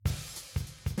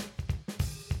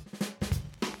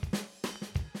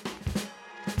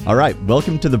All right,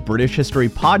 welcome to the British History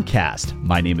Podcast.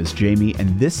 My name is Jamie,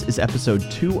 and this is episode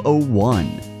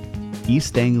 201,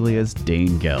 East Anglia's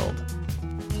Danegeld.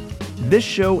 This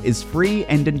show is free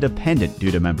and independent due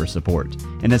to member support,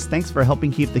 and as thanks for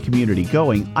helping keep the community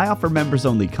going, I offer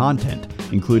members-only content,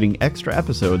 including extra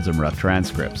episodes and rough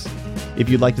transcripts. If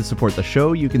you'd like to support the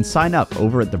show, you can sign up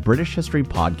over at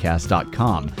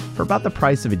thebritishhistorypodcast.com for about the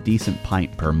price of a decent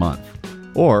pint per month.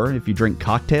 Or, if you drink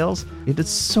cocktails, it is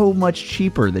so much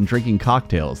cheaper than drinking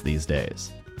cocktails these days.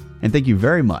 And thank you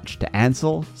very much to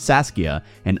Ansel, Saskia,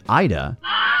 and Ida.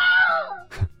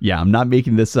 Yeah, I'm not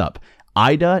making this up.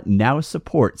 Ida now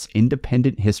supports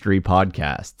independent history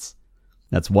podcasts.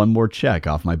 That's one more check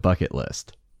off my bucket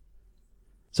list.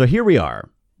 So here we are,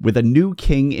 with a new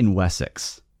king in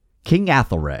Wessex. King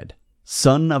Athelred,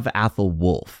 son of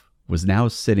Athelwulf, was now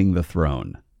sitting the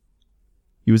throne.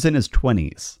 He was in his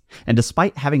 20s, and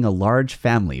despite having a large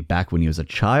family back when he was a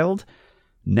child,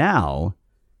 now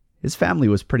his family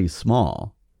was pretty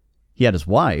small. He had his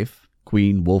wife,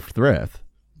 Queen Wulfthryth,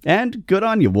 and good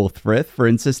on you, Wulfthryth, for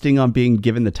insisting on being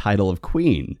given the title of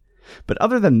queen. But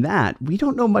other than that, we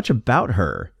don't know much about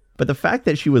her. But the fact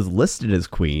that she was listed as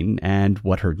queen, and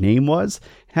what her name was,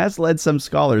 has led some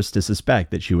scholars to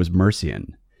suspect that she was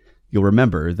Mercian. You'll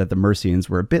remember that the Mercians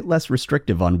were a bit less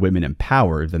restrictive on women in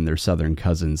power than their southern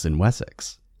cousins in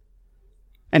Wessex.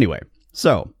 Anyway,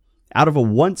 so, out of a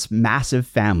once massive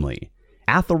family,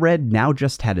 Athelred now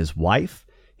just had his wife,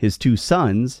 his two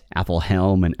sons,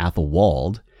 Athelhelm and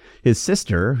Athelwald, his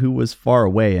sister, who was far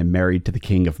away and married to the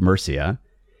king of Mercia,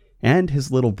 and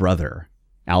his little brother,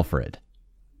 Alfred.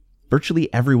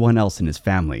 Virtually everyone else in his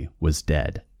family was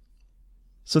dead.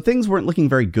 So things weren't looking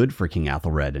very good for King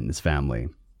Athelred and his family.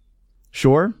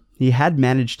 Sure, he had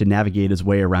managed to navigate his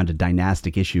way around a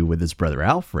dynastic issue with his brother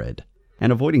Alfred,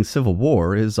 and avoiding civil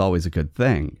war is always a good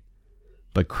thing.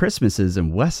 But Christmases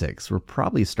in Wessex were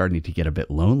probably starting to get a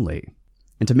bit lonely.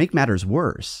 And to make matters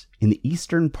worse, in the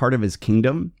eastern part of his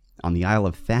kingdom, on the Isle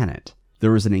of Thanet,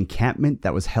 there was an encampment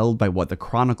that was held by what the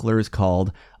chroniclers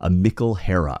called a Mickle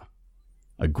Hera,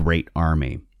 a great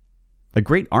army. A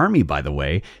great army, by the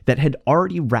way, that had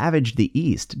already ravaged the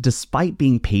east despite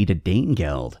being paid a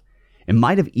Danegeld. It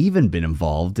might have even been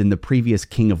involved in the previous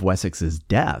King of Wessex's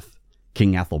death,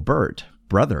 King Athelbert,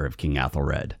 brother of King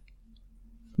Athelred.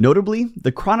 Notably,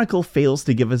 the chronicle fails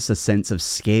to give us a sense of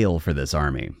scale for this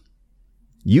army.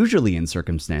 Usually in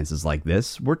circumstances like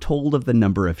this, we're told of the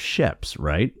number of ships,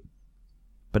 right?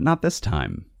 But not this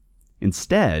time.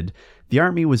 Instead, the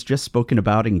army was just spoken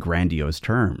about in grandiose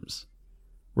terms.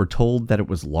 We're told that it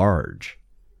was large.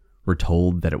 We're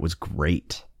told that it was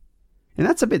great. And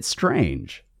that's a bit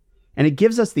strange. And it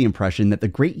gives us the impression that the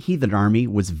Great Heathen Army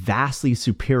was vastly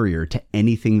superior to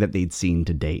anything that they'd seen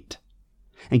to date.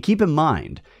 And keep in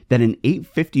mind that in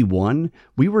 851,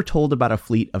 we were told about a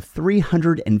fleet of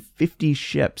 350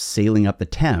 ships sailing up the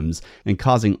Thames and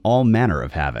causing all manner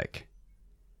of havoc.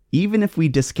 Even if we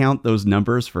discount those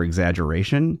numbers for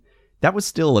exaggeration, that was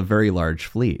still a very large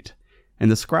fleet,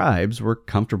 and the scribes were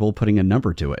comfortable putting a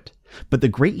number to it. But the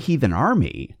Great Heathen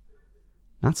Army,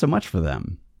 not so much for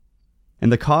them.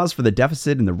 And the cause for the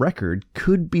deficit in the record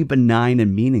could be benign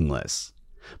and meaningless.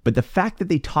 But the fact that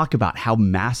they talk about how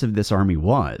massive this army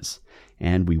was,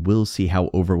 and we will see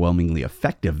how overwhelmingly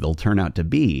effective they'll turn out to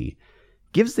be,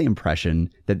 gives the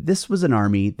impression that this was an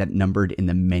army that numbered in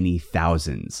the many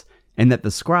thousands, and that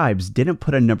the scribes didn't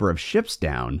put a number of ships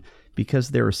down because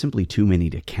there were simply too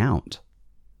many to count.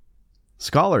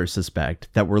 Scholars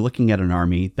suspect that we're looking at an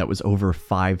army that was over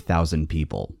 5,000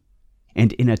 people.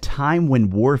 And in a time when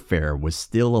warfare was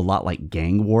still a lot like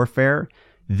gang warfare,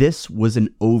 this was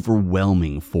an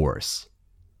overwhelming force.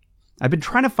 I've been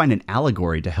trying to find an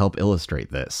allegory to help illustrate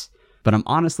this, but I'm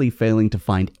honestly failing to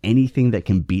find anything that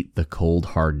can beat the cold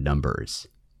hard numbers.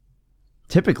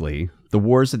 Typically, the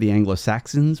wars of the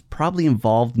Anglo-Saxons probably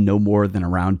involved no more than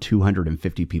around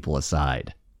 250 people a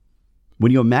side.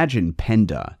 When you imagine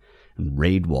Penda and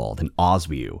Raedwald and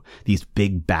Oswiu, these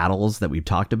big battles that we've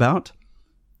talked about,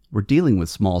 we're dealing with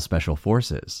small special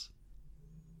forces.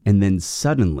 And then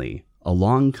suddenly,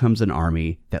 along comes an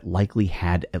army that likely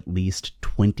had at least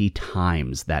 20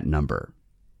 times that number.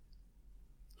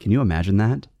 Can you imagine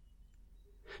that?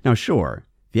 Now sure,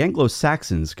 the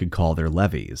Anglo-Saxons could call their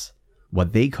levies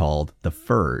what they called the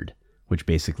Fyrd, which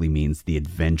basically means the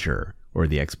adventure or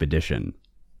the expedition.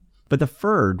 But the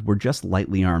Fyrd were just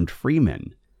lightly armed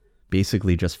freemen,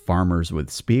 basically just farmers with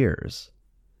spears.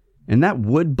 And that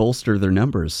would bolster their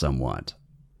numbers somewhat.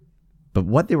 But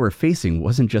what they were facing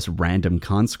wasn't just random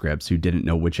conscripts who didn't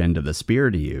know which end of the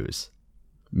spear to use.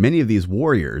 Many of these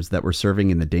warriors that were serving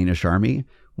in the Danish army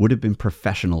would have been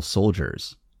professional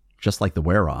soldiers, just like the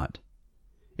Werod.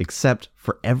 Except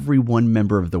for every one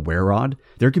member of the Werod,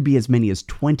 there could be as many as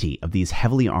 20 of these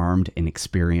heavily armed and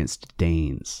experienced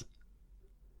Danes.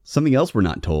 Something else we're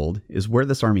not told is where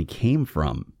this army came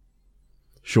from.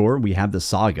 Sure, we have the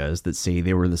sagas that say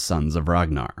they were the sons of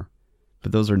Ragnar,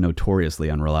 but those are notoriously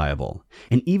unreliable.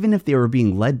 And even if they were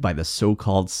being led by the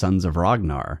so-called sons of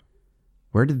Ragnar,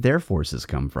 where did their forces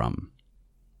come from?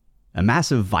 A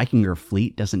massive Vikinger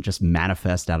fleet doesn't just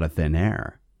manifest out of thin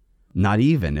air. Not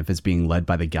even if it's being led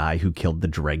by the guy who killed the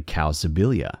dreg cow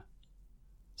Sibylla.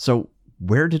 So,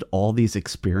 where did all these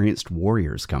experienced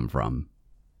warriors come from?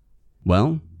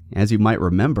 Well, as you might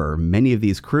remember, many of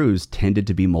these crews tended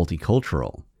to be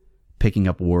multicultural, picking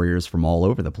up warriors from all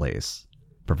over the place,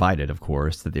 provided, of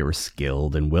course, that they were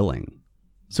skilled and willing.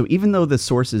 So even though the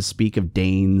sources speak of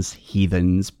Danes,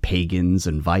 heathens, pagans,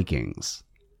 and Vikings,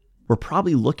 we're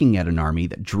probably looking at an army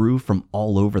that drew from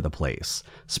all over the place,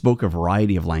 spoke a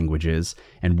variety of languages,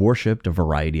 and worshipped a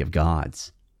variety of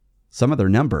gods. Some of their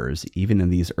numbers, even in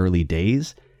these early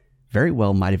days, very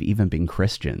well might have even been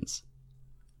Christians.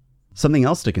 Something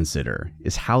else to consider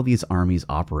is how these armies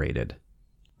operated.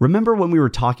 Remember when we were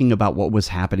talking about what was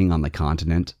happening on the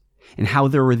continent, and how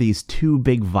there were these two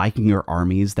big Vikinger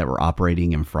armies that were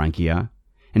operating in Francia,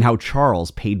 and how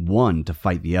Charles paid one to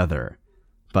fight the other,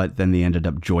 but then they ended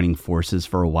up joining forces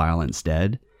for a while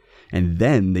instead, and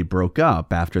then they broke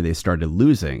up after they started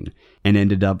losing, and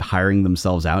ended up hiring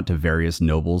themselves out to various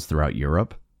nobles throughout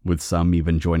Europe, with some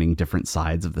even joining different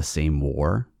sides of the same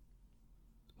war?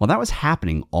 Well, that was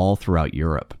happening all throughout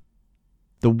Europe.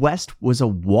 The West was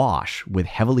awash with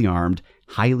heavily armed,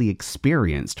 highly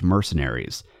experienced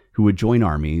mercenaries who would join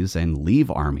armies and leave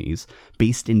armies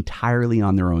based entirely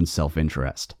on their own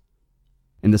self-interest.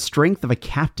 And the strength of a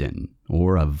captain,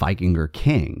 or a Vikinger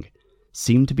king,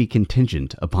 seemed to be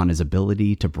contingent upon his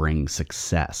ability to bring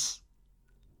success.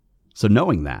 So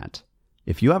knowing that,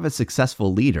 if you have a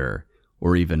successful leader,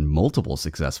 or even multiple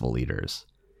successful leaders,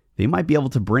 they might be able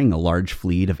to bring a large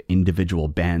fleet of individual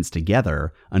bands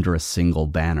together under a single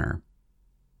banner.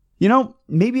 You know,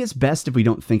 maybe it's best if we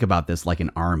don't think about this like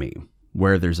an army,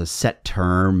 where there's a set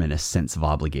term and a sense of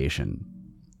obligation.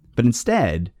 But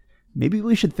instead, maybe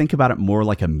we should think about it more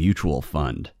like a mutual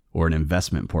fund or an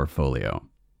investment portfolio.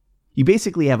 You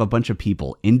basically have a bunch of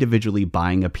people individually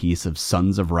buying a piece of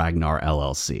Sons of Ragnar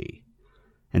LLC.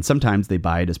 And sometimes they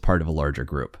buy it as part of a larger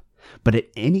group. But at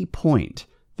any point,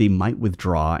 they might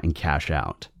withdraw and cash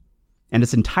out. And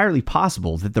it's entirely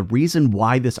possible that the reason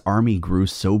why this army grew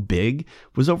so big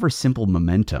was over simple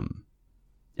momentum.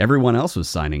 Everyone else was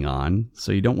signing on,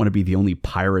 so you don't want to be the only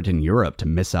pirate in Europe to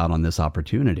miss out on this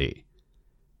opportunity.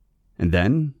 And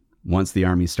then, once the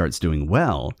army starts doing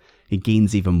well, it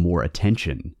gains even more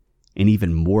attention, and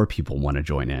even more people want to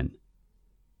join in.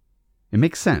 It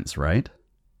makes sense, right?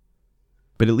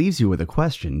 But it leaves you with a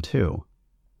question, too.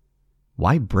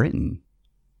 Why Britain?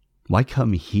 Why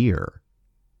come here?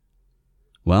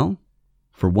 Well,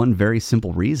 for one very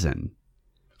simple reason.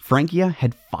 Francia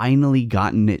had finally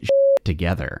gotten its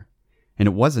together, and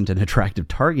it wasn't an attractive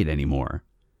target anymore.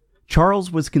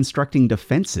 Charles was constructing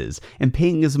defenses and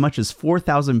paying as much as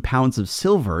 4,000 pounds of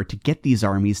silver to get these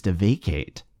armies to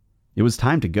vacate. It was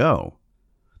time to go.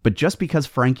 But just because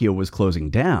Francia was closing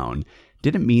down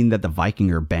didn't mean that the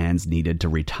Vikinger bands needed to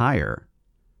retire.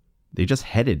 They just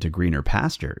headed to greener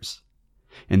pastures.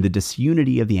 And the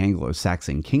disunity of the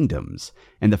Anglo-Saxon kingdoms,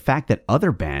 and the fact that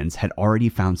other bands had already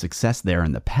found success there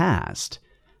in the past,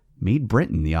 made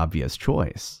Britain the obvious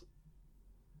choice.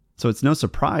 So it's no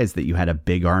surprise that you had a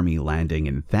big army landing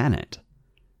in Thanet,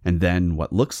 and then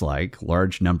what looks like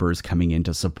large numbers coming in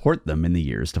to support them in the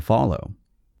years to follow.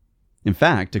 In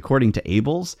fact, according to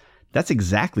Abels, that's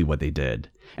exactly what they did,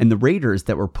 and the raiders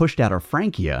that were pushed out of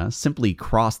Francia simply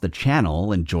crossed the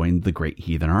channel and joined the great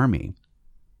heathen army.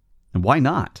 And why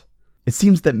not? It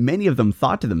seems that many of them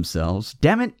thought to themselves,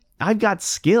 damn it, I've got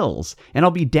skills, and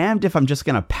I'll be damned if I'm just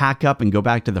going to pack up and go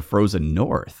back to the frozen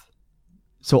north.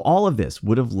 So all of this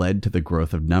would have led to the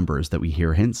growth of numbers that we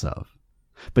hear hints of.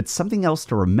 But something else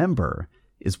to remember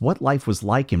is what life was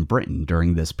like in Britain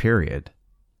during this period.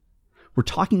 We're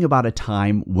talking about a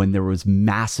time when there was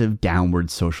massive downward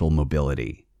social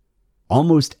mobility.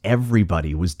 Almost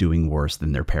everybody was doing worse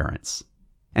than their parents.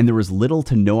 And there was little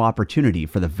to no opportunity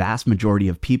for the vast majority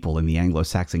of people in the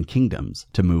Anglo-Saxon kingdoms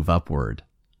to move upward.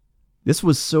 This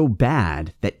was so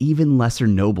bad that even lesser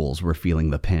nobles were feeling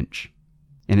the pinch.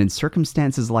 And in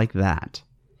circumstances like that,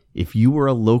 if you were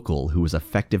a local who was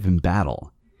effective in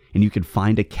battle, and you could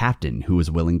find a captain who was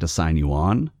willing to sign you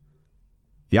on,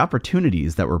 the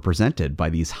opportunities that were presented by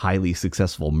these highly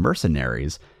successful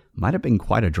mercenaries might have been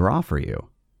quite a draw for you.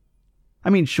 I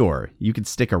mean, sure, you could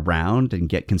stick around and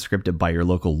get conscripted by your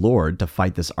local lord to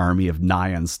fight this army of nigh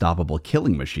unstoppable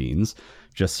killing machines,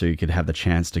 just so you could have the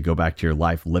chance to go back to your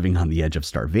life living on the edge of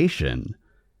starvation.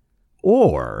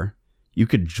 Or you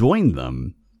could join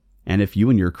them, and if you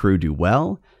and your crew do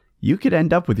well, you could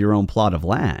end up with your own plot of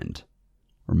land.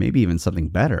 Or maybe even something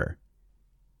better.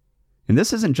 And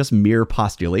this isn't just mere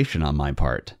postulation on my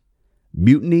part.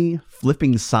 Mutiny,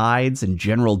 flipping sides, and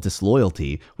general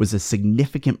disloyalty was a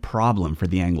significant problem for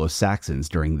the Anglo-Saxons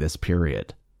during this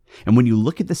period. And when you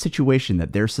look at the situation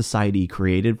that their society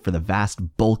created for the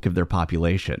vast bulk of their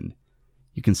population,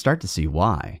 you can start to see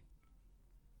why.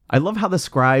 I love how the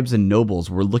scribes and nobles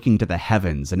were looking to the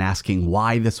heavens and asking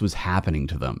why this was happening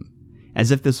to them,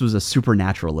 as if this was a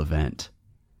supernatural event.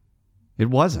 It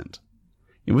wasn't.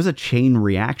 It was a chain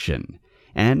reaction.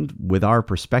 And with our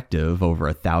perspective over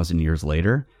 1,000 years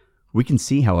later, we can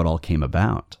see how it all came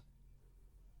about.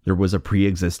 There was a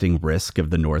pre-existing risk of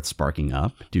the North sparking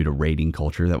up due to raiding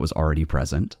culture that was already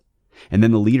present. And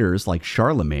then the leaders like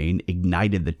Charlemagne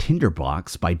ignited the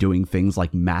tinderbox by doing things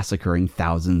like massacring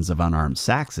thousands of unarmed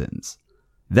Saxons.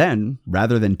 Then,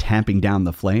 rather than tamping down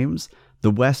the flames,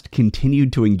 the West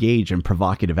continued to engage in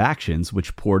provocative actions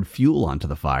which poured fuel onto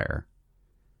the fire.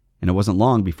 And it wasn't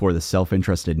long before the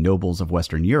self-interested nobles of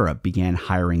Western Europe began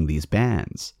hiring these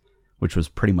bands, which was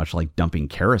pretty much like dumping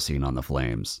kerosene on the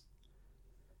flames.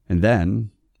 And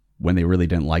then, when they really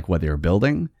didn't like what they were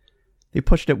building, they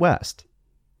pushed it west.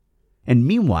 And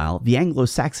meanwhile, the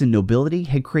Anglo-Saxon nobility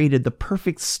had created the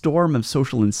perfect storm of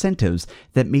social incentives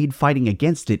that made fighting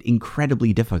against it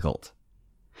incredibly difficult.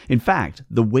 In fact,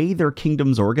 the way their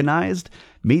kingdoms organized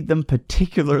made them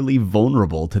particularly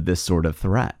vulnerable to this sort of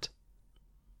threat.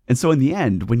 And so in the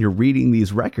end, when you're reading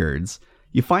these records,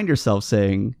 you find yourself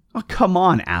saying, "Oh, come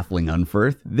on, Atheling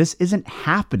Unferth, this isn't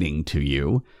happening to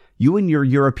you. You and your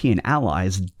European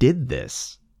allies did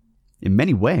this." In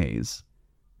many ways,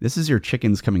 this is your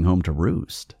chickens coming home to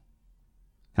roost.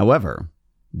 However,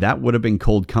 that would have been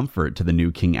cold comfort to the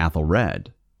new King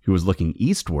Athelred, who was looking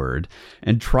eastward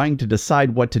and trying to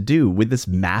decide what to do with this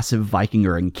massive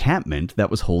Vikinger encampment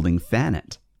that was holding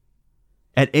Thanet.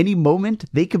 At any moment,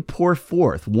 they could pour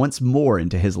forth once more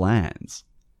into his lands.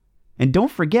 And don't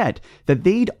forget that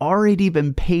they'd already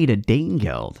been paid a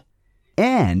Danegeld.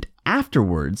 And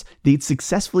afterwards, they'd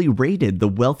successfully raided the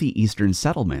wealthy eastern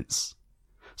settlements.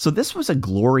 So this was a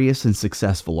glorious and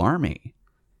successful army.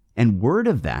 And word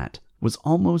of that was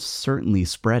almost certainly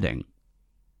spreading.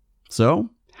 So,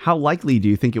 how likely do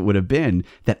you think it would have been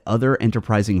that other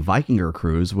enterprising Vikinger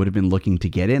crews would have been looking to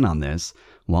get in on this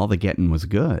while the getting was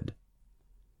good?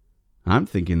 I'm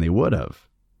thinking they would have.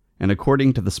 And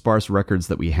according to the sparse records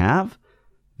that we have,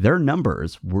 their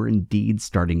numbers were indeed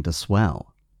starting to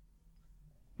swell.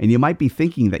 And you might be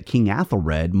thinking that King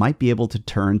Athelred might be able to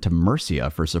turn to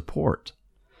Mercia for support.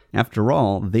 After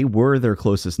all, they were their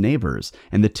closest neighbors,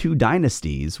 and the two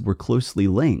dynasties were closely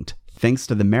linked thanks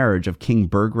to the marriage of King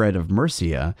Burgred of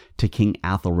Mercia to King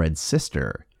Athelred's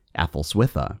sister,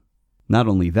 Athelswitha. Not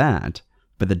only that,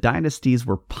 but the dynasties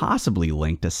were possibly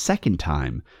linked a second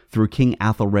time through King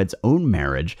Athelred's own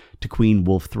marriage to Queen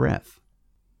Wulfthryth.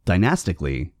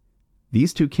 Dynastically,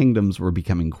 these two kingdoms were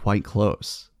becoming quite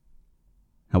close.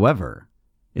 However,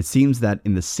 it seems that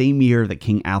in the same year that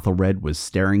King Athelred was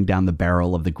staring down the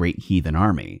barrel of the great heathen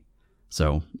army,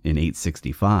 so in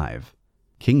 865,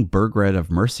 King Burgred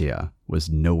of Mercia was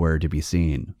nowhere to be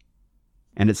seen.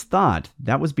 And it's thought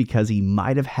that was because he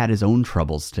might have had his own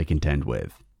troubles to contend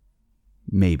with.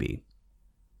 Maybe.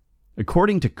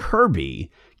 According to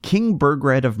Kirby, King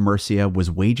Burgred of Mercia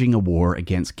was waging a war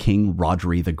against King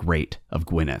Rodri the Great of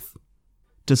Gwynedd.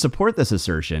 To support this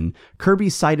assertion, Kirby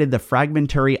cited the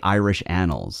fragmentary Irish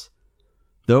annals.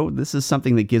 Though this is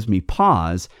something that gives me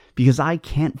pause because I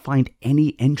can't find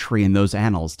any entry in those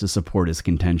annals to support his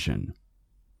contention.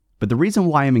 But the reason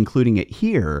why I'm including it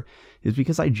here is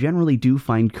because I generally do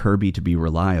find Kirby to be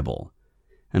reliable.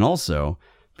 And also,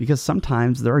 because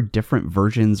sometimes there are different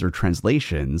versions or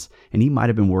translations, and he might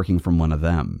have been working from one of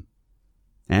them.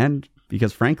 And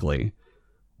because, frankly,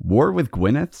 war with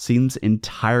Gwynedd seems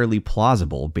entirely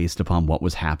plausible based upon what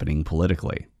was happening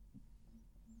politically.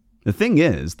 The thing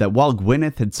is that while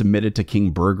Gwynedd had submitted to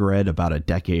King Burgred about a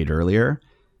decade earlier,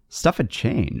 stuff had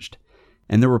changed,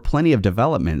 and there were plenty of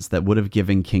developments that would have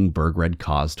given King Burgred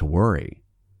cause to worry.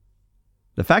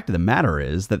 The fact of the matter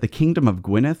is that the kingdom of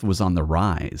Gwynedd was on the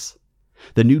rise.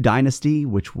 The new dynasty,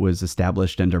 which was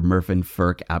established under Merfyn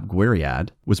Ferc ap Gwiriad,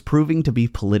 was proving to be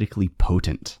politically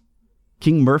potent.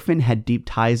 King Merfyn had deep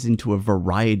ties into a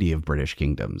variety of British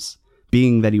kingdoms,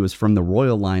 being that he was from the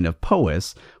royal line of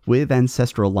Powys with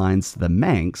ancestral lines to the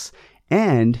Manx,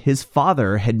 And his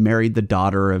father had married the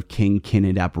daughter of King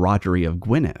Cined ap Rhodri of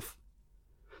Gwynedd.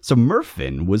 So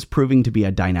Myrddin was proving to be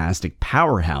a dynastic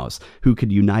powerhouse who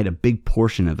could unite a big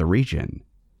portion of the region.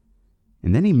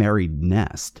 And then he married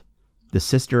Nest, the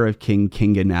sister of King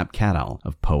Cingin ap Cadal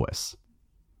of Powys.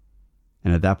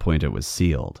 And at that point it was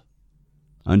sealed.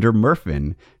 Under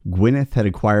Myrddin, Gwynedd had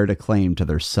acquired a claim to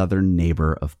their southern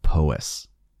neighbor of Powys.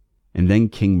 And then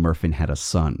King Myrddin had a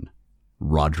son,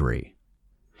 Rhodri.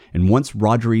 And once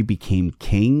Rhodri became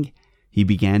king, he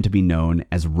began to be known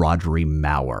as Rhodri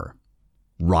Mawr,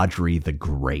 Rhodri the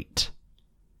Great.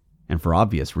 And for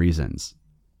obvious reasons.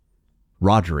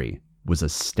 Rhodri was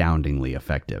astoundingly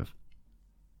effective.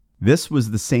 This was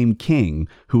the same king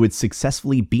who had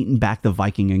successfully beaten back the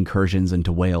Viking incursions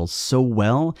into Wales so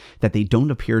well that they don't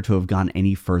appear to have gone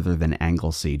any further than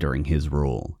Anglesey during his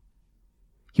rule.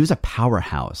 He was a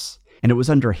powerhouse, and it was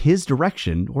under his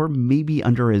direction, or maybe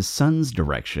under his son's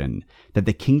direction, that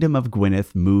the kingdom of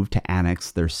Gwynedd moved to annex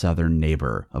their southern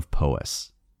neighbor of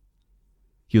Powys.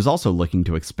 He was also looking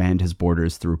to expand his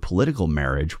borders through political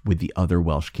marriage with the other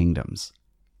Welsh kingdoms.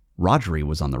 Rhodri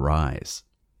was on the rise.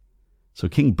 So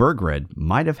King Burgred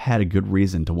might have had a good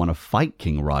reason to want to fight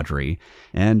King Rhodri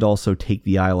and also take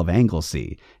the Isle of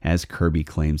Anglesey, as Kirby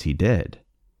claims he did,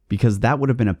 because that would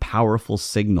have been a powerful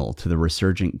signal to the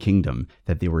resurgent kingdom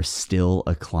that they were still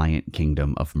a client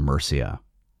kingdom of Mercia.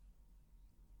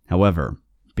 However,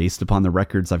 based upon the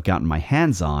records I've gotten my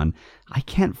hands on, I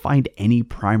can't find any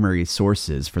primary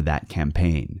sources for that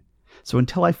campaign. So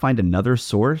until I find another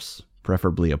source,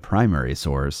 preferably a primary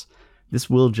source, this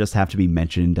will just have to be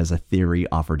mentioned as a theory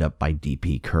offered up by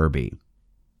D.P. Kirby.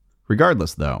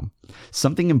 Regardless, though,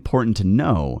 something important to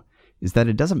know is that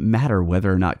it doesn't matter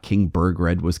whether or not King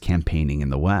Burgred was campaigning in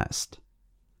the West.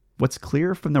 What's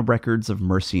clear from the records of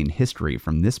Mercian history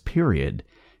from this period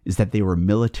is that they were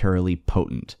militarily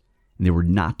potent, and they were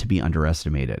not to be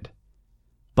underestimated.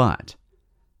 But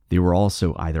they were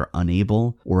also either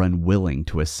unable or unwilling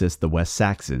to assist the West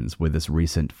Saxons with this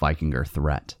recent Vikinger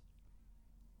threat.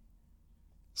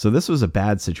 So this was a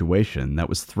bad situation that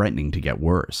was threatening to get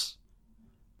worse.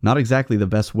 Not exactly the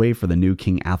best way for the new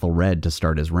King Athelred to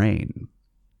start his reign.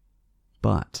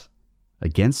 But,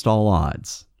 against all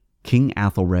odds, King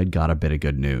Athelred got a bit of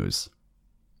good news.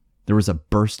 There was a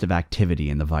burst of activity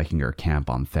in the Vikinger camp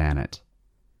on Thanet.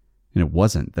 And it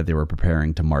wasn't that they were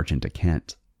preparing to march into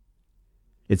Kent.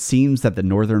 It seems that the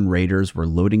northern raiders were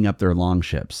loading up their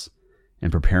longships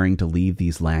and preparing to leave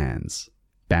these lands,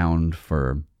 bound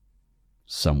for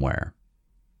somewhere.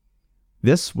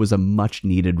 This was a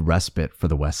much-needed respite for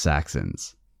the West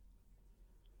Saxons.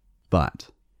 But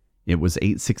it was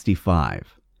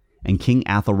 865, and King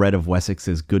Athelred of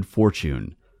Wessex's good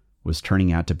fortune was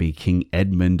turning out to be King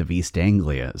Edmund of East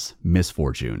Anglia's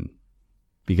misfortune,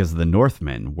 because the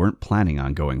Northmen weren't planning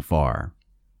on going far.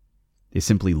 They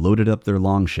simply loaded up their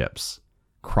longships,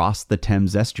 crossed the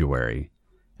Thames estuary,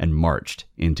 and marched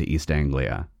into East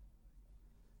Anglia.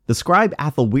 The scribe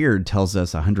Athelweird tells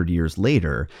us 100 years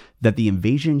later that the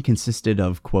invasion consisted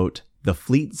of, quote, the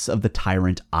fleets of the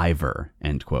tyrant Ivar,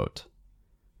 end quote.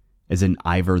 As in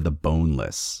Ivar the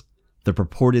Boneless, the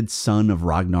purported son of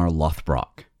Ragnar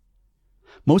Lothbrok.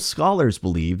 Most scholars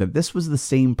believe that this was the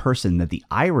same person that the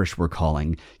Irish were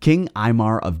calling King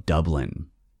Aimar of Dublin.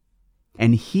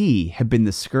 And he had been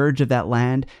the scourge of that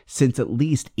land since at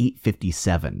least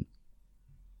 857.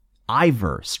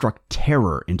 Ivar struck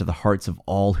terror into the hearts of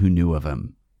all who knew of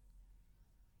him.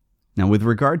 Now, with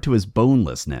regard to his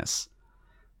bonelessness,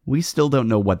 we still don't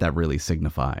know what that really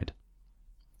signified.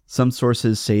 Some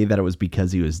sources say that it was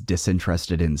because he was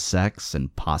disinterested in sex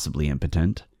and possibly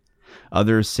impotent.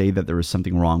 Others say that there was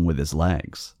something wrong with his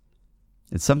legs.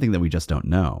 It's something that we just don't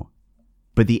know.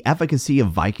 But the efficacy of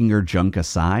Vikinger junk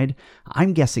aside,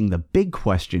 I'm guessing the big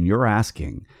question you're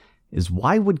asking is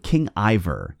why would King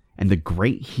Ivar and the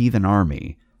great heathen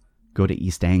army go to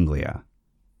East Anglia?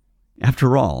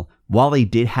 After all, while they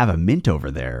did have a mint over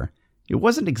there, it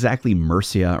wasn't exactly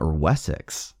Mercia or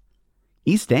Wessex.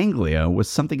 East Anglia was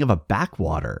something of a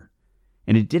backwater,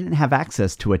 and it didn't have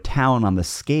access to a town on the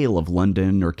scale of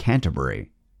London or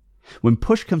Canterbury. When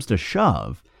push comes to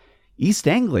shove, East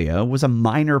Anglia was a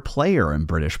minor player in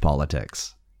British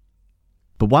politics.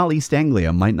 But while East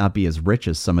Anglia might not be as rich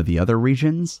as some of the other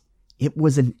regions, it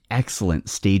was an excellent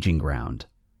staging ground.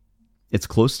 It's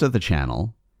close to the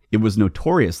Channel. It was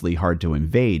notoriously hard to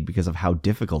invade because of how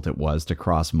difficult it was to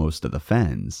cross most of the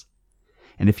fens.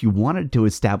 And if you wanted to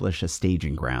establish a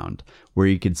staging ground where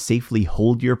you could safely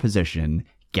hold your position,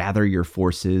 gather your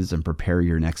forces, and prepare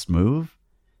your next move,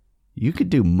 you could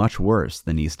do much worse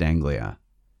than East Anglia.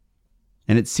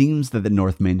 and it seems that the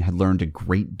Northmen had learned a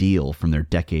great deal from their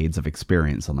decades of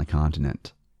experience on the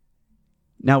continent.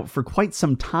 Now, for quite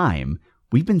some time,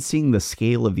 we've been seeing the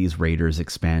scale of these raiders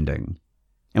expanding,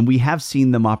 and we have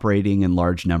seen them operating in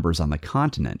large numbers on the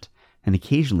continent, and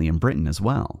occasionally in Britain as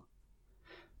well.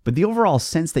 But the overall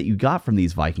sense that you got from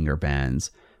these Vikinger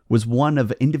bands was one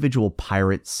of individual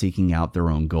pirates seeking out their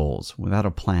own goals without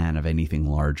a plan of anything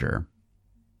larger.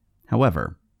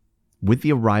 However, with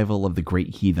the arrival of the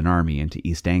Great Heathen Army into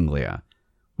East Anglia,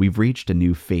 we've reached a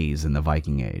new phase in the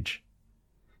Viking Age.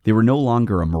 They were no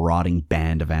longer a marauding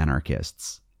band of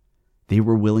anarchists. They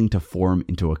were willing to form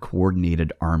into a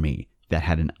coordinated army that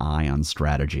had an eye on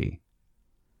strategy.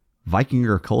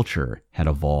 Vikinger culture had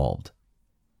evolved.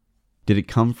 Did it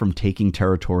come from taking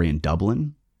territory in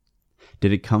Dublin?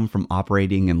 Did it come from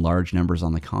operating in large numbers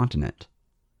on the continent?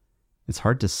 It's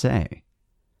hard to say,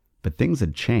 but things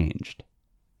had changed.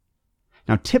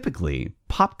 Now, typically,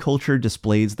 pop culture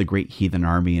displays the Great Heathen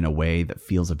Army in a way that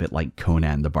feels a bit like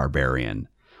Conan the Barbarian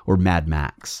or Mad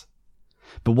Max.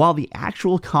 But while the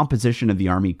actual composition of the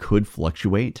army could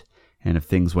fluctuate, and if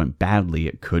things went badly,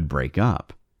 it could break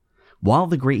up, while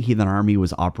the Great Heathen Army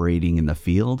was operating in the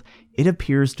field, it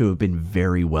appears to have been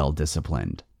very well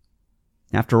disciplined.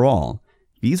 After all,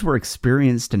 these were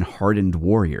experienced and hardened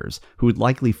warriors who had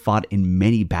likely fought in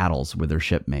many battles with their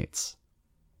shipmates.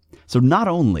 So not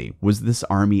only was this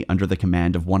army under the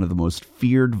command of one of the most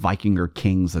feared Vikinger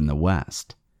kings in the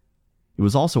West, it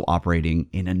was also operating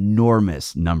in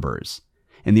enormous numbers,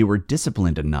 and they were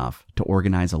disciplined enough to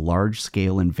organize a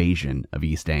large-scale invasion of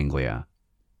East Anglia.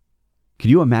 Could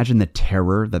you imagine the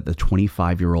terror that the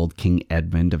 25-year-old King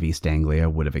Edmund of East Anglia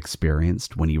would have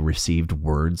experienced when he received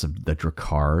words of the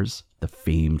Drakars, the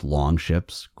famed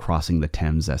longships, crossing the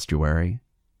Thames estuary?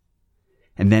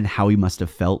 And then how he must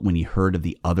have felt when he heard of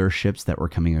the other ships that were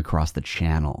coming across the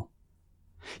channel.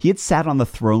 He had sat on the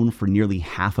throne for nearly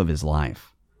half of his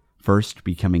life, first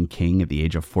becoming king at the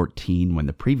age of 14 when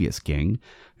the previous king,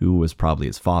 who was probably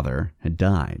his father, had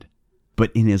died.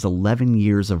 But in his 11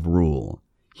 years of rule,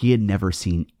 he had never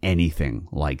seen anything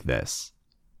like this.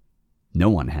 No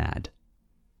one had.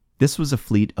 This was a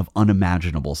fleet of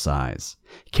unimaginable size,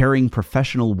 carrying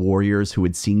professional warriors who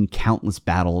had seen countless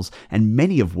battles, and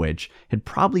many of which had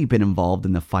probably been involved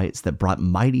in the fights that brought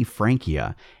mighty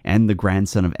Francia and the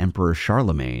grandson of Emperor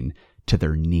Charlemagne to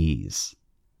their knees.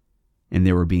 And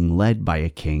they were being led by a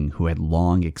king who had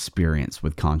long experience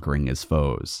with conquering his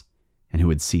foes, and who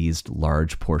had seized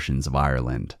large portions of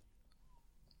Ireland.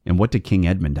 And what did King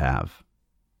Edmund have?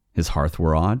 His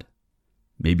hearthrod?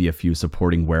 Maybe a few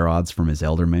supporting wereodds from his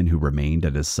ealdormen who remained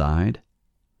at his side?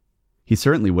 He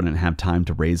certainly wouldn't have time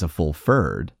to raise a full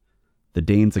fyrd. The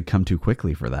Danes had come too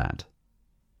quickly for that.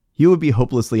 He would be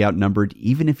hopelessly outnumbered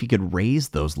even if he could raise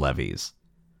those levies.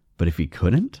 But if he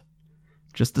couldn't,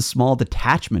 just a small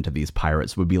detachment of these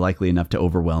pirates would be likely enough to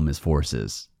overwhelm his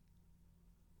forces.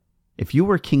 If you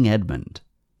were King Edmund,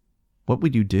 what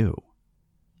would you do?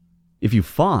 If you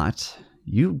fought,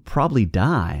 you'd probably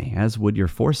die, as would your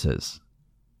forces.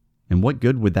 And what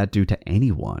good would that do to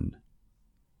anyone?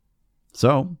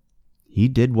 So, he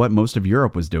did what most of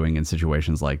Europe was doing in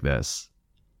situations like this.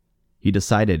 He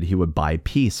decided he would buy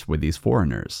peace with these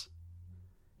foreigners.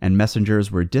 And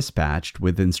messengers were dispatched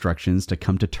with instructions to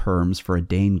come to terms for a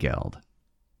Danegeld.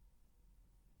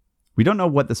 We don't know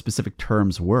what the specific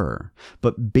terms were,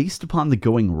 but based upon the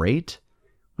going rate,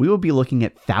 we will be looking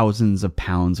at thousands of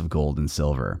pounds of gold and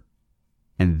silver.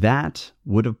 And that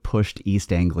would have pushed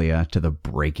East Anglia to the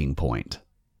breaking point.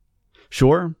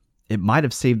 Sure, it might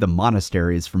have saved the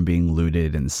monasteries from being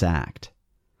looted and sacked,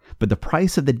 but the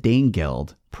price of the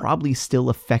Danegeld probably still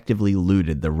effectively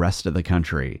looted the rest of the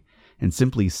country and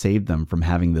simply saved them from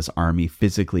having this army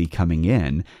physically coming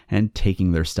in and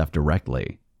taking their stuff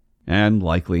directly, and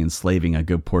likely enslaving a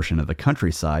good portion of the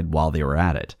countryside while they were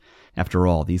at it. After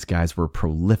all, these guys were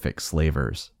prolific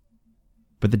slavers.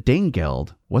 But the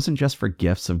Danegeld wasn't just for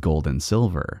gifts of gold and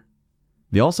silver.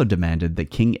 They also demanded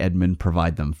that King Edmund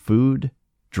provide them food,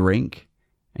 drink,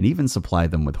 and even supply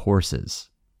them with horses.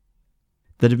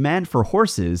 The demand for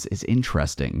horses is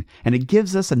interesting, and it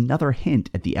gives us another hint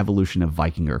at the evolution of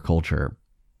Vikinger culture.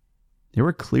 They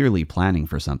were clearly planning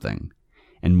for something,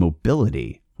 and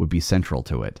mobility would be central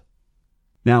to it.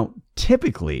 Now,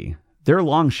 typically, their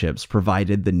longships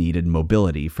provided the needed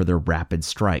mobility for their rapid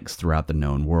strikes throughout the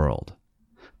known world.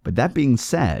 But that being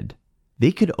said,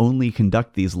 they could only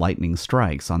conduct these lightning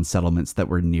strikes on settlements that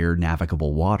were near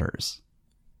navigable waters.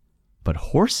 But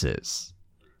horses?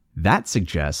 That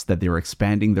suggests that they were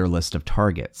expanding their list of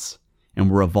targets, and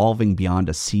were evolving beyond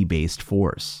a sea-based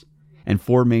force, and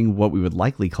forming what we would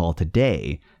likely call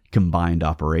today combined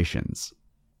operations.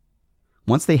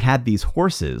 Once they had these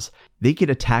horses, they could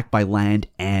attack by land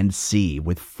and sea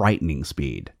with frightening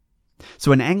speed.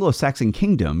 So an Anglo-Saxon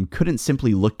kingdom couldn't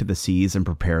simply look to the seas and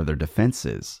prepare their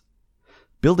defenses.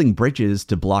 Building bridges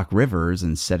to block rivers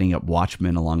and setting up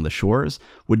watchmen along the shores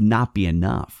would not be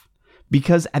enough,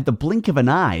 because at the blink of an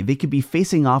eye, they could be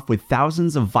facing off with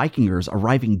thousands of Vikingers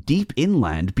arriving deep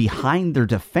inland behind their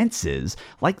defenses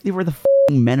like they were the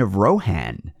men of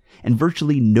Rohan, and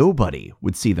virtually nobody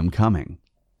would see them coming.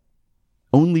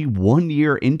 Only 1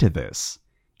 year into this,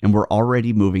 and we're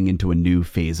already moving into a new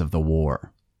phase of the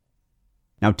war.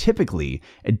 Now, typically,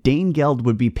 a Danegeld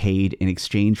would be paid in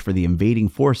exchange for the invading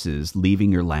forces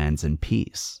leaving your lands in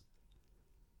peace.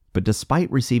 But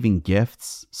despite receiving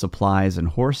gifts, supplies, and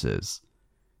horses,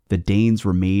 the Danes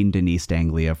remained in East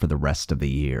Anglia for the rest of the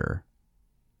year.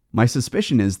 My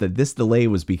suspicion is that this delay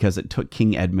was because it took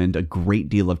King Edmund a great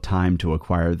deal of time to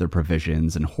acquire the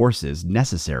provisions and horses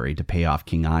necessary to pay off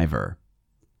King Ivar.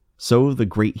 So the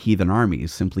great heathen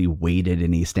armies simply waited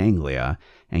in East Anglia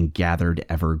and gathered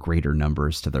ever greater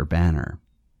numbers to their banner.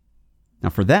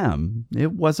 Now for them,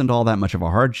 it wasn't all that much of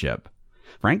a hardship.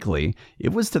 Frankly,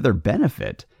 it was to their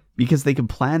benefit, because they could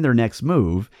plan their next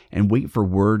move and wait for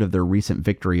word of their recent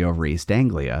victory over East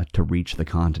Anglia to reach the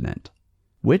continent,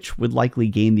 which would likely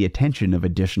gain the attention of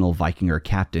additional Vikinger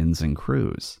captains and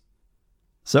crews.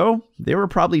 So they were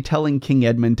probably telling King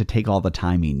Edmund to take all the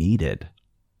time he needed.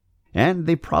 And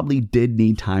they probably did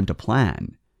need time to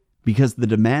plan, because the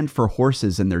demand for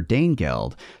horses in their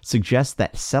Danegeld suggests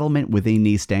that settlement within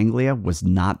East Anglia was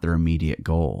not their immediate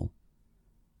goal.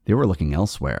 They were looking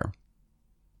elsewhere.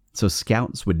 So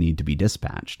scouts would need to be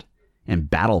dispatched, and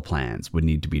battle plans would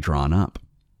need to be drawn up.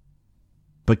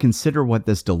 But consider what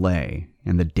this delay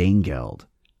and the Danegeld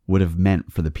would have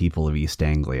meant for the people of East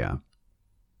Anglia.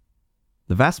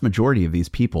 The vast majority of these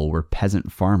people were peasant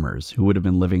farmers who would have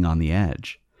been living on the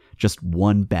edge, just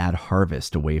one bad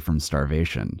harvest away from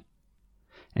starvation.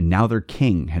 And now their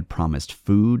king had promised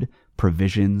food,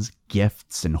 provisions,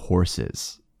 gifts, and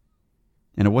horses.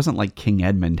 And it wasn't like King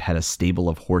Edmund had a stable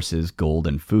of horses, gold,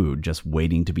 and food just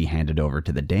waiting to be handed over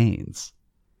to the Danes.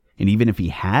 And even if he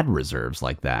had reserves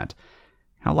like that,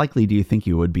 how likely do you think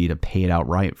he would be to pay it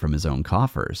outright from his own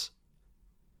coffers?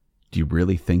 Do you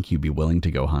really think he'd be willing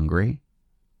to go hungry?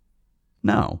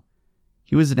 No.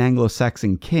 He was an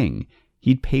Anglo-Saxon king.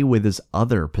 He'd pay with his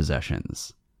other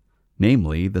possessions,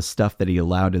 namely the stuff that he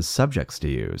allowed his subjects to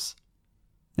use.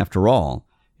 After all,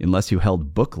 unless you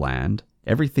held bookland,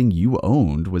 everything you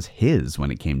owned was his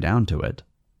when it came down to it.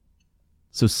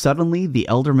 So suddenly, the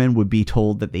ealdormen would be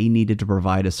told that they needed to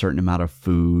provide a certain amount of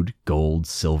food, gold,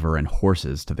 silver, and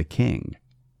horses to the king.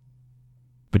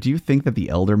 But do you think that the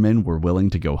ealdormen were willing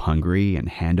to go hungry and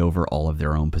hand over all of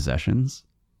their own possessions?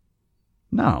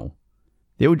 No.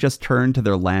 They would just turn to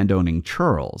their landowning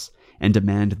churls and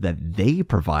demand that they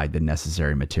provide the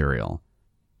necessary material.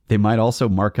 They might also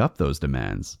mark up those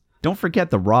demands. Don't forget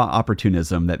the raw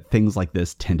opportunism that things like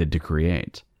this tended to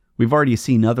create. We've already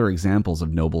seen other examples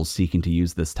of nobles seeking to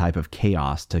use this type of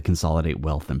chaos to consolidate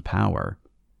wealth and power.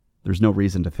 There's no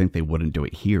reason to think they wouldn't do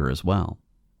it here as well.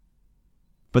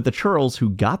 But the churls who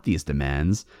got these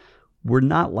demands were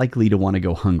not likely to want to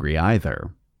go hungry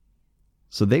either.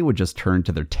 So they would just turn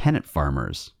to their tenant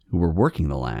farmers who were working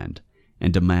the land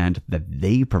and demand that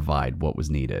they provide what was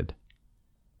needed.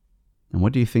 And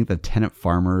what do you think the tenant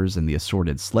farmers and the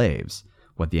assorted slaves,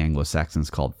 what the Anglo-Saxons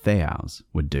called theows,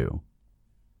 would do?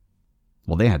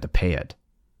 Well, they had to pay it.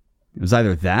 It was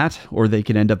either that or they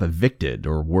could end up evicted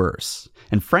or worse.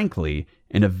 And frankly,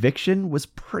 an eviction was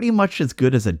pretty much as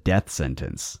good as a death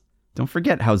sentence. Don't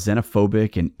forget how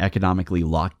xenophobic and economically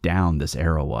locked down this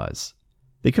era was.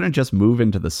 They couldn't just move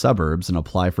into the suburbs and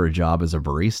apply for a job as a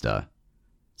barista.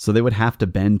 So they would have to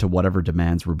bend to whatever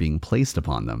demands were being placed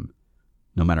upon them,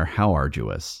 no matter how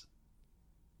arduous.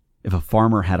 If a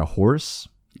farmer had a horse,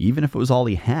 even if it was all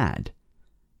he had,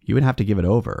 he would have to give it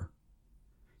over.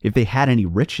 If they had any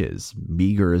riches,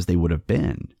 meager as they would have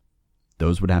been,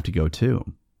 those would have to go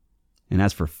too. And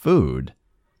as for food,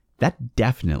 that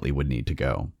definitely would need to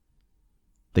go.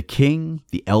 The king,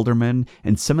 the ealdormen,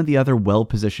 and some of the other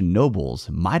well-positioned nobles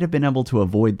might have been able to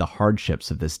avoid the hardships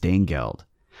of this Danegeld,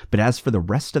 but as for the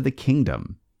rest of the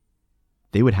kingdom,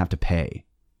 they would have to pay.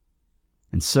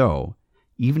 And so,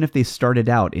 even if they started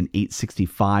out in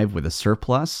 865 with a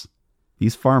surplus,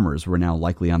 these farmers were now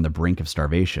likely on the brink of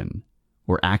starvation,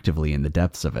 or actively in the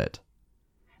depths of it.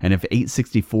 And if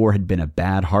 864 had been a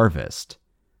bad harvest,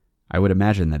 I would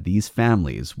imagine that these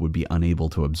families would be unable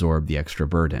to absorb the extra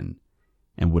burden,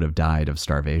 and would have died of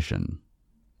starvation.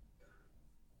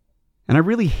 And I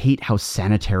really hate how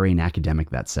sanitary and academic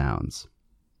that sounds.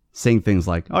 Saying things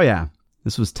like, oh yeah,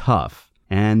 this was tough,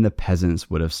 and the peasants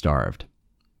would have starved.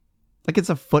 Like it's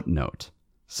a footnote,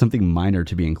 something minor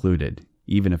to be included,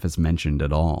 even if it's mentioned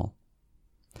at all.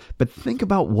 But think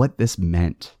about what this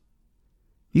meant.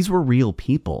 These were real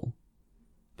people.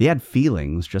 They had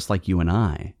feelings just like you and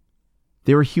I.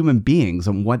 They were human beings,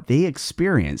 and what they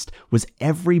experienced was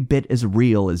every bit as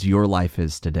real as your life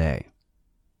is today.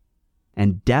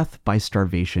 And death by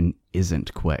starvation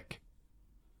isn't quick.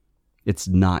 It's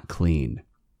not clean.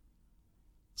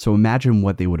 So imagine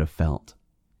what they would have felt.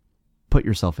 Put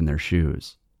yourself in their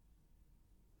shoes.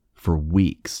 For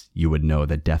weeks, you would know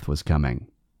that death was coming.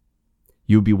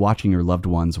 You would be watching your loved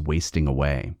ones wasting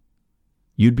away.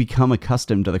 You'd become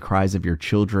accustomed to the cries of your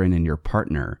children and your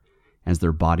partner as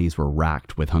their bodies were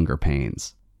racked with hunger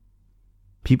pains.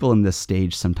 People in this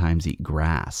stage sometimes eat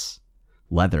grass,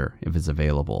 leather if it's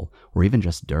available, or even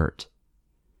just dirt.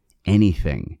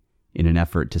 Anything in an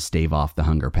effort to stave off the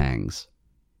hunger pangs.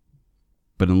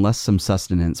 But unless some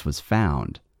sustenance was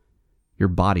found, your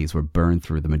bodies would burn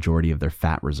through the majority of their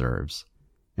fat reserves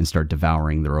and start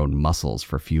devouring their own muscles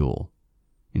for fuel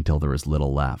until there was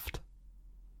little left.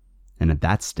 And at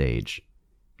that stage,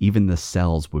 even the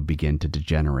cells would begin to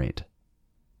degenerate.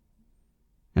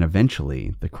 And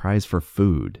eventually, the cries for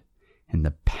food and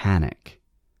the panic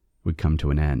would come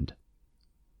to an end.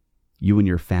 You and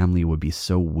your family would be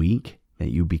so weak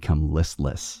that you become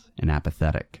listless and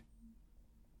apathetic.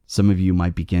 Some of you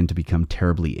might begin to become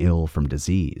terribly ill from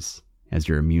disease as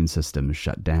your immune system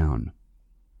shut down.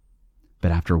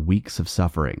 But after weeks of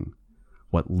suffering,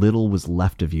 what little was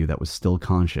left of you that was still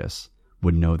conscious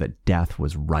would know that death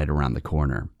was right around the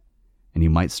corner, and you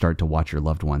might start to watch your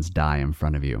loved ones die in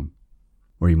front of you.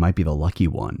 Or you might be the lucky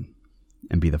one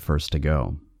and be the first to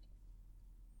go.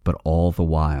 But all the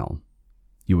while,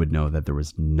 you would know that there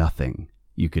was nothing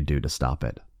you could do to stop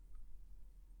it.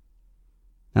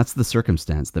 That's the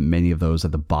circumstance that many of those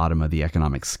at the bottom of the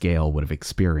economic scale would have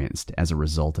experienced as a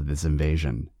result of this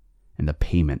invasion and the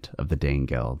payment of the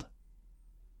Danegeld.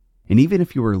 And even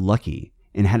if you were lucky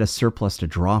and had a surplus to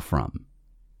draw from,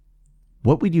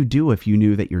 what would you do if you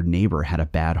knew that your neighbor had a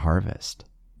bad harvest?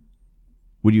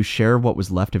 Would you share what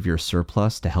was left of your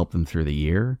surplus to help them through the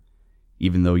year,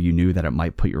 even though you knew that it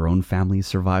might put your own family's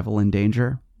survival in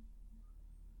danger?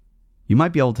 You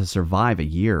might be able to survive a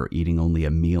year eating only a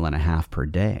meal and a half per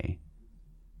day,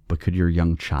 but could your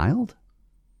young child?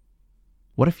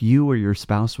 What if you or your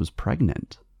spouse was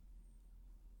pregnant?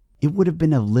 It would have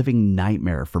been a living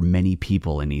nightmare for many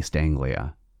people in East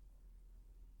Anglia.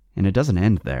 And it doesn't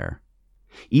end there.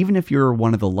 Even if you're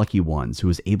one of the lucky ones who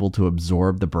was able to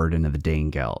absorb the burden of the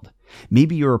Danegeld,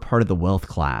 maybe you're a part of the wealth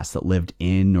class that lived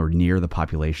in or near the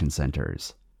population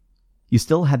centers, you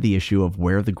still had the issue of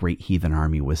where the Great Heathen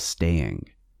Army was staying.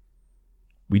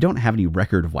 We don't have any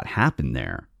record of what happened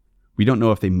there. We don't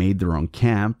know if they made their own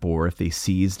camp or if they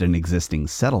seized an existing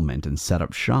settlement and set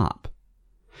up shop.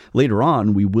 Later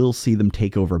on, we will see them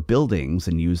take over buildings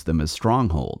and use them as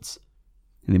strongholds.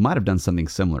 And they might have done something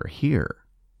similar here.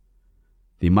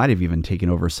 They might have even taken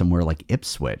over somewhere like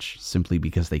Ipswich simply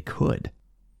because they could.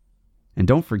 And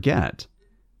don't forget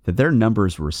that their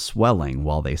numbers were swelling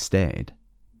while they stayed.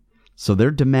 So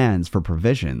their demands for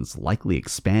provisions likely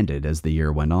expanded as the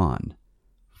year went on,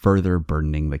 further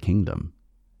burdening the kingdom.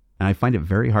 And I find it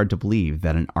very hard to believe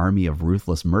that an army of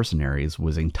ruthless mercenaries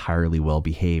was entirely well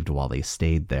behaved while they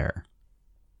stayed there.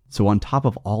 So on top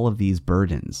of all of these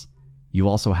burdens, you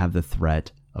also have the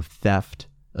threat of theft,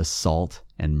 assault,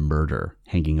 and murder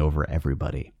hanging over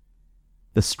everybody.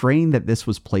 The strain that this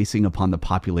was placing upon the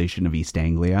population of East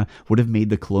Anglia would have made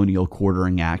the Colonial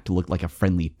Quartering Act look like a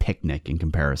friendly picnic in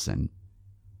comparison.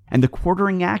 And the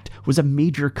Quartering Act was a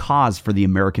major cause for the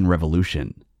American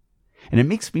Revolution. And it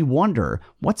makes me wonder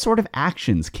what sort of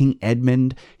actions King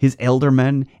Edmund, his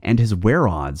ealdormen, and his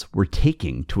wereodds were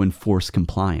taking to enforce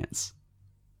compliance.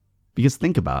 Because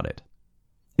think about it.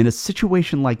 In a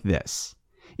situation like this,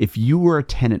 if you were a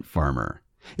tenant farmer,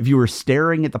 if you were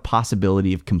staring at the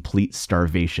possibility of complete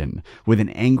starvation, with an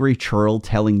angry churl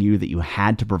telling you that you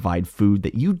had to provide food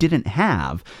that you didn't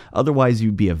have, otherwise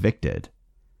you'd be evicted,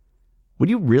 would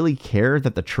you really care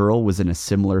that the churl was in a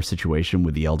similar situation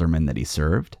with the ealdormen that he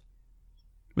served?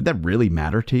 Would that really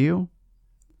matter to you?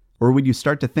 Or would you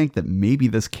start to think that maybe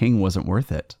this king wasn't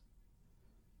worth it?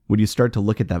 Would you start to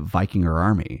look at that Vikinger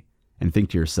army and think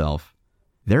to yourself,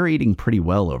 they're eating pretty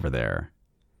well over there,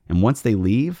 and once they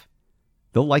leave,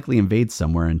 they'll likely invade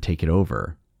somewhere and take it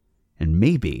over. And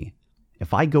maybe,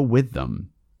 if I go with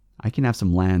them, I can have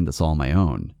some land that's all my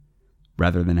own,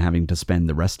 rather than having to spend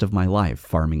the rest of my life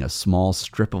farming a small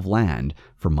strip of land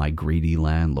for my greedy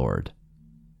landlord.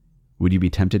 Would you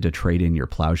be tempted to trade in your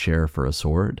plowshare for a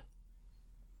sword?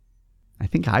 I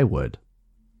think I would.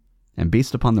 And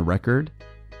based upon the record,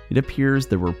 it appears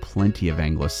there were plenty of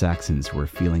Anglo-Saxons who were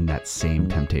feeling that same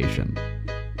temptation.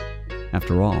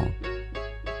 After all,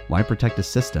 why protect a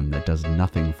system that does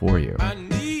nothing for you?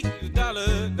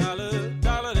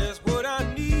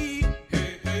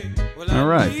 All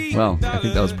right, well, I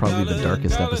think that was probably the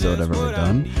darkest episode I've ever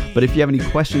done. But if you have any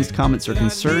questions, comments, or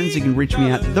concerns, you can reach me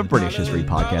at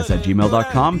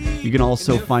thebritishhistorypodcast@gmail.com. You can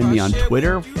also find me on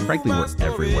Twitter. Frankly, we're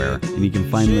everywhere. And you can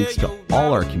find links to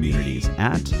all our communities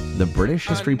at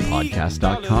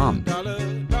thebritishhistorypodcast.com.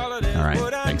 All right,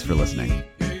 thanks for listening.